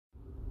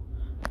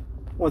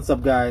What's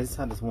up, guys?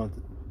 I just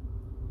wanted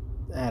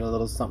to add a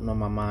little something on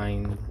my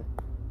mind.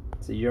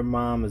 So your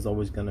mom is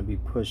always going to be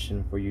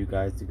pushing for you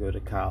guys to go to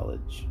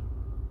college.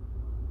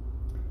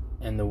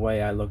 And the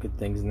way I look at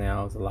things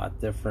now is a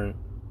lot different.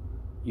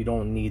 You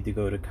don't need to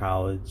go to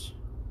college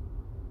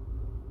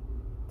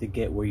to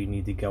get where you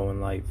need to go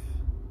in life.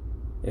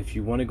 If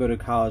you want to go to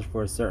college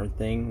for a certain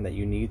thing that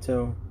you need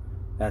to,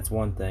 that's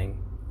one thing.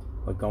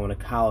 But going to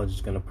college is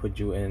going to put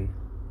you in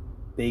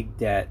big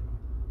debt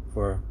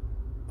for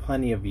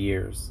plenty of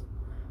years.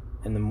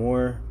 And the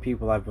more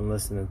people I've been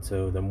listening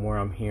to, the more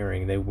I'm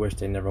hearing they wish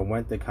they never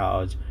went to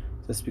college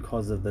just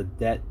because of the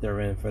debt they're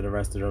in for the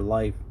rest of their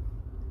life.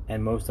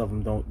 And most of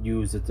them don't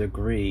use a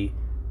degree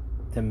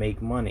to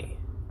make money.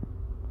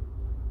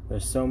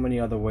 There's so many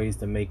other ways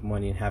to make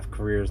money and have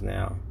careers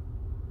now.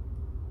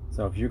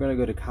 So if you're going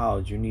to go to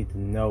college, you need to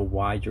know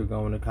why you're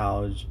going to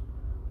college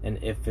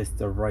and if it's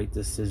the right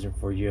decision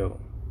for you.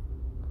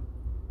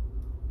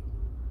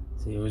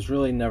 See, it was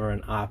really never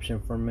an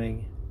option for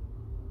me.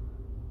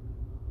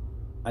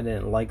 I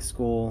didn't like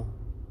school,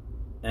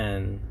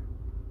 and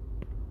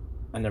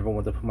I never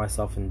wanted to put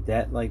myself in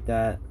debt like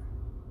that,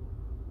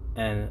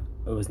 and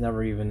it was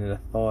never even a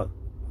thought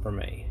for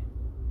me.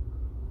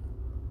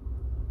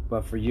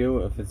 But for you,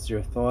 if it's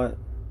your thought,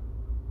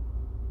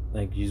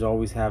 like, you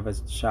always have a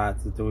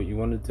shot to do what you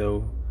want to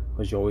do,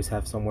 because you always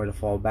have somewhere to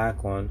fall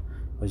back on,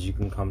 because you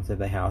can come to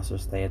the house or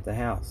stay at the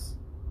house.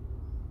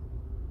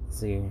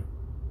 See,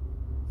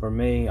 for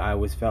me, I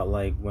always felt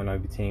like when I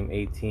became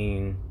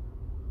 18,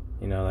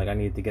 like I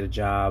needed to get a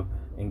job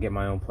and get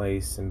my own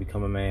place and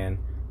become a man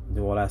and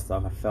do all that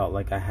stuff. I felt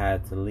like I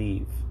had to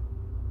leave.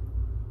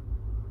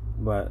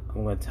 But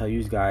I'm going to tell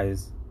you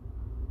guys,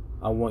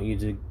 I want you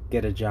to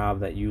get a job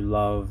that you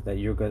love, that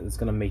it's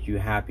going to make you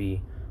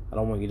happy. I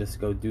don't want you just to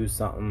go do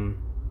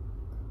something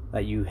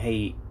that you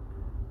hate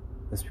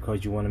just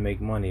because you want to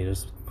make money.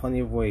 There's plenty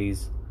of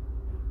ways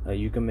that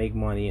you can make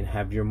money and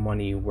have your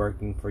money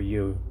working for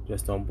you.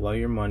 Just don't blow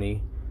your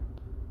money.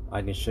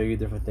 I can show you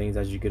different things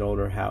as you get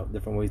older, how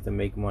different ways to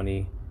make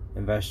money,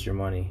 invest your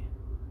money.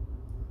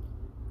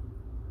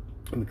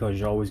 Because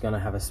you're always going to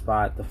have a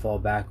spot to fall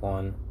back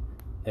on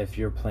if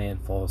your plan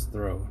falls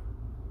through.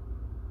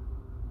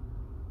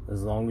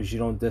 As long as you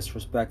don't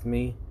disrespect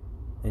me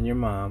and your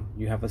mom,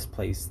 you have a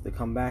place to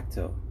come back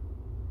to.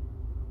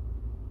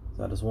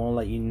 So I just want to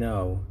let you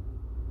know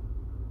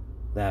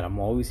that I'm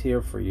always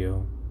here for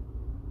you,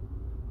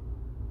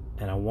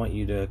 and I want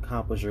you to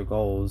accomplish your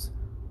goals,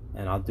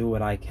 and I'll do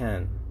what I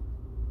can.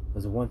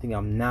 Because the one thing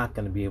I'm not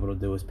going to be able to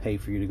do is pay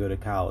for you to go to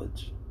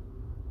college.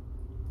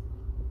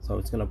 So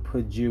it's going to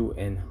put you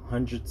in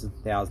hundreds of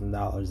thousands of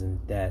dollars in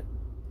debt,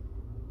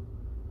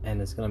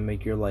 and it's going to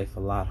make your life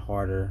a lot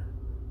harder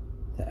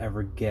to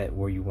ever get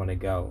where you want to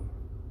go.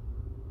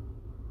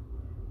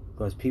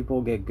 Because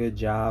people get good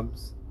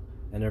jobs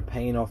and they're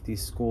paying off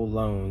these school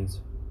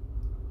loans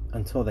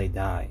until they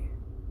die.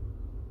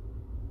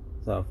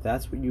 So if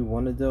that's what you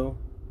want to do,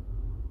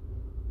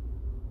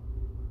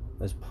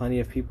 there's plenty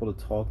of people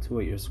to talk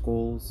to at your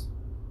schools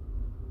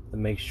to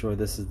make sure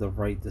this is the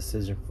right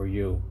decision for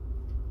you.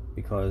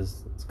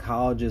 Because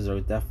colleges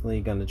are definitely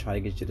going to try to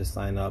get you to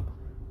sign up,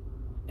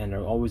 and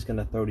they're always going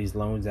to throw these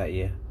loans at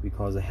you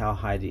because of how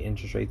high the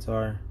interest rates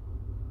are.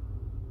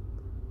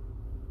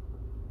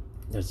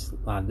 There's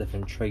a lot of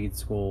different trade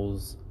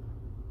schools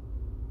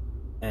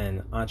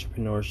and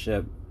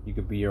entrepreneurship. You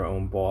could be your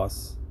own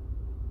boss.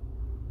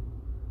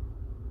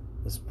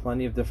 There's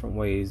plenty of different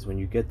ways. When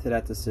you get to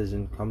that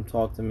decision, come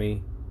talk to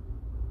me.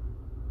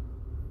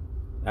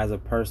 As a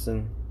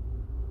person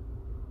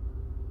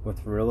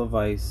with real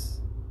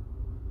advice,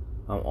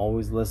 I'm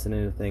always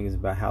listening to things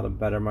about how to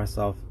better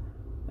myself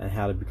and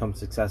how to become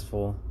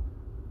successful.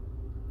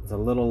 It's a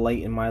little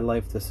late in my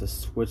life just to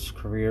switch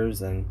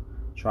careers and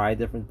try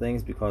different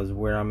things, because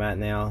where I'm at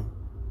now,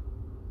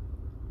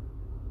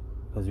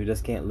 because we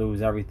just can't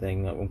lose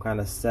everything. I'm kind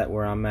of set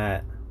where I'm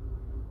at,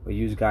 but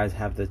you guys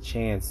have the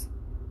chance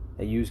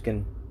that you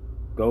can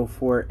go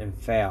for it and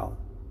fail.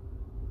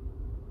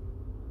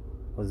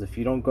 Because if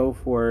you don't go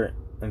for it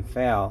and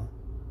fail,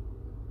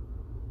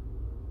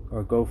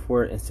 or go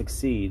for it and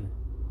succeed,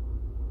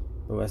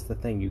 well, that's the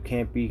thing. You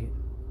can't be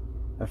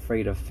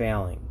afraid of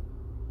failing,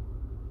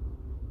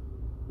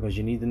 because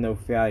you need to know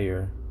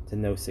failure to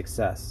know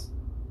success.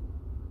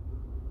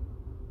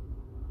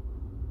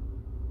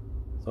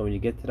 So when you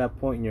get to that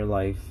point in your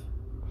life,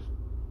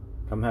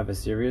 come have a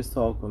serious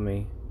talk with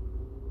me.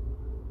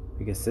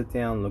 We can sit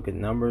down, look at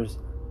numbers,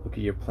 look at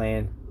your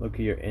plan, look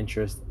at your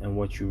interest, and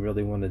what you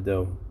really want to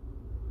do.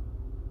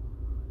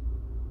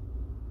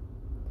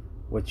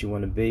 What you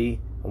want to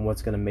be, and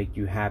what's going to make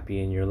you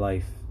happy in your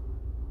life.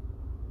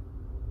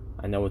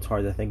 I know it's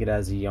hard to think it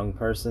as a young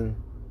person,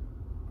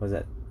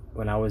 because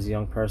when I was a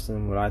young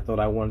person, what I thought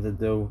I wanted to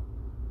do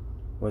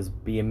was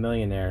be a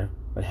millionaire,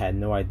 but had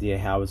no idea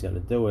how I was going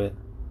to do it.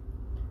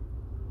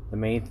 The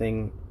main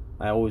thing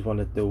I always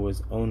wanted to do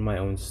was own my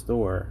own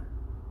store.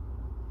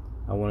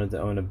 I wanted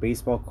to own a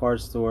baseball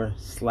card store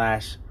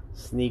 /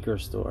 sneaker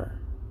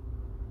store.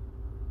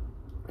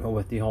 But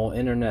with the whole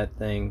internet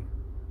thing,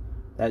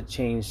 that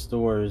changed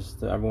stores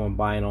to everyone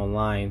buying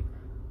online.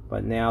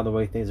 But now the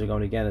way things are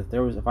going again,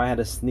 if I had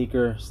a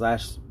sneaker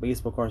 /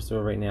 baseball card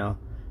store right now,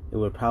 it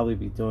would probably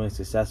be doing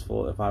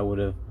successful if I would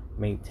have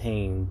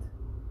maintained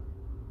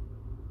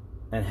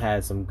and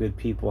had some good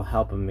people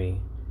helping me.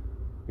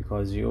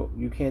 Because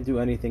you can't do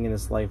anything in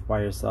this life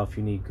by yourself.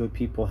 You need good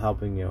people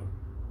helping you.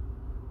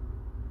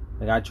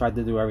 Like, I tried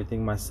to do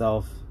everything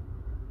myself,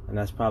 and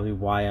that's probably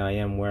why I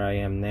am where I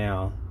am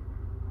now.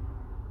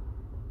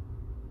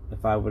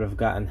 If I would have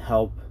gotten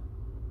help,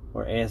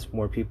 or asked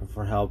more people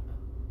for help,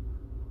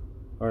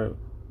 or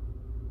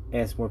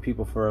asked more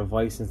people for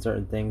advice in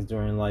certain things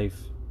during life,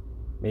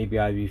 maybe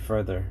I'd be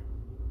further.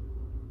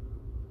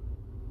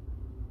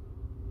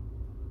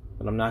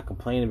 But I'm not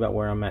complaining about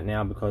where I'm at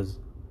now, because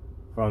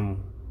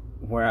from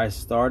where I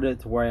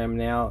started to where I am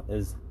now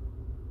is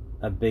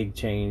a big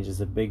change. It's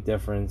a big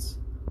difference.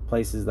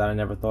 Places that I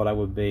never thought I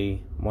would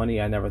be,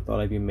 money I never thought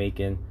I'd be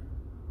making,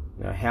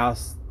 a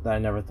house that I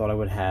never thought I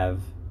would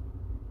have.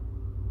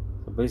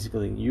 So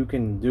basically, you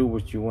can do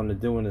what you want to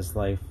do in this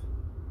life.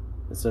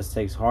 It just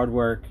takes hard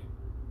work,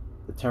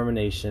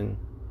 determination,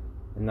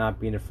 and not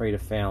being afraid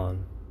of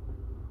failing.